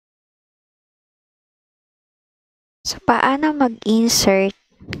So, paano mag-insert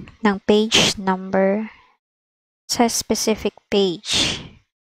ng page number sa specific page?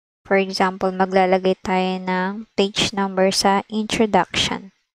 For example, maglalagay tayo ng page number sa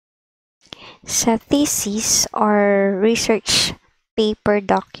introduction. Sa thesis or research paper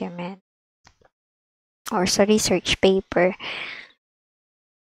document or sa research paper,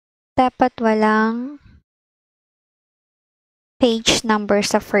 dapat walang page number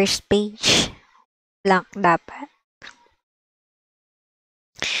sa first page. Blank dapat.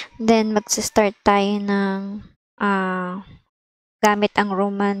 Then, magsa-start tayo ng gamit ang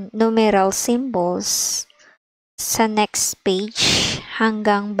Roman numeral symbols sa next page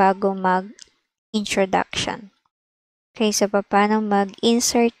hanggang bago mag-introduction. Okay, so paano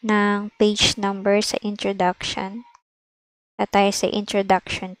mag-insert ng page number sa introduction? Tayo sa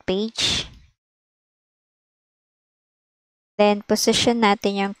introduction page. Then, position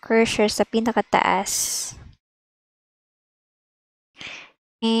natin yung cursor sa pinakataas.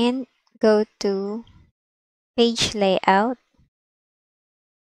 And go to page layout.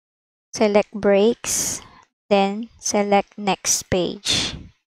 Select breaks. Then, select next page.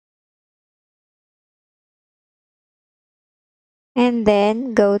 And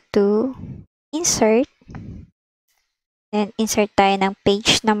then, go to insert. Then, insert tayo ng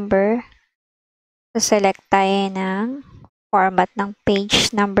page number. So, select tayo ng format ng page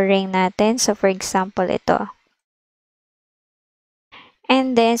numbering natin. So, for example, ito.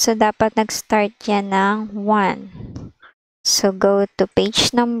 And then, so dapat nag-start yan ng 1. So, go to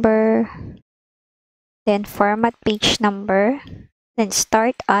page number. Then, format page number. Then,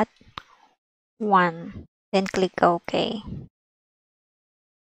 start at 1. Then, click OK.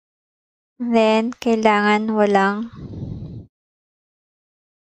 Then, kailangan walang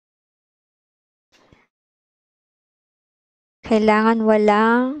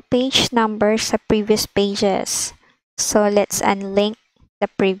page number sa previous pages. So, let's unlink the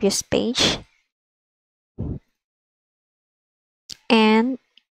previous page. And,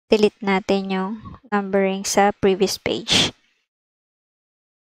 delete natin yung numbering sa previous page.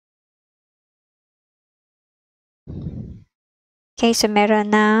 Okay, so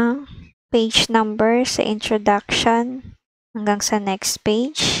meron na page number sa introduction hanggang sa next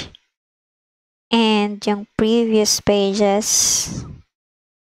page. And yung previous pages,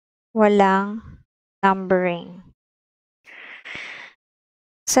 walang numbering.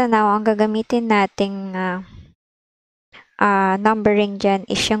 So now, ang gagamitin nating numbering dyan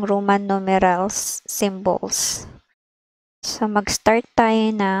is yung Roman numerals symbols. So mag-start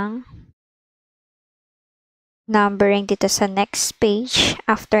tayo ng numbering dito sa next page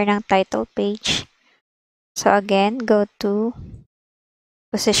after ng title page. So again, go to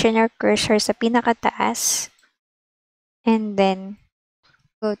position your cursor sa pinakataas and then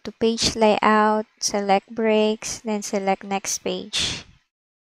go to page layout, select breaks, then select next page.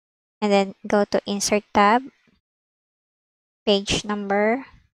 And then go to insert tab, page number,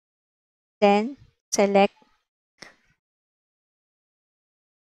 then select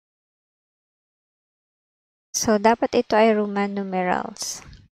so dapat ito ay Roman numerals.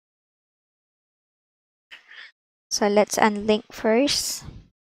 So let's unlink first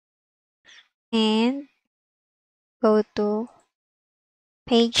and go to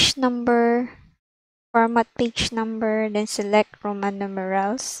page number, format page number, then select Roman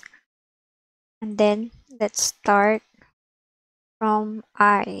numerals. And then let's start from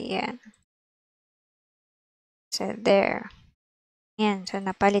I. Yan. So there. Yan. So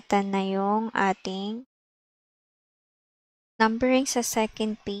napalitan na yung ating numbering sa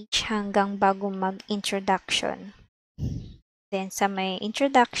second page hanggang bago mag-introduction. Then sa may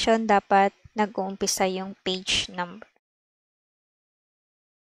introduction, dapat nag-uumpisa yung page number.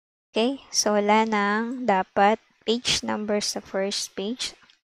 Okay? So wala nang dapat page number sa first page.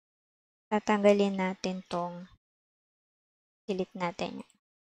 Tatanggalin natin tong delete natin.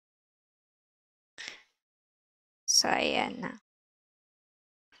 So ayan na.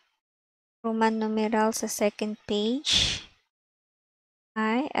 Roman numeral sa second page.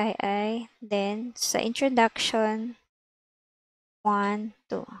 I. Then sa introduction, 1,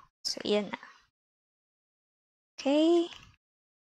 2. So, yan na. Okay.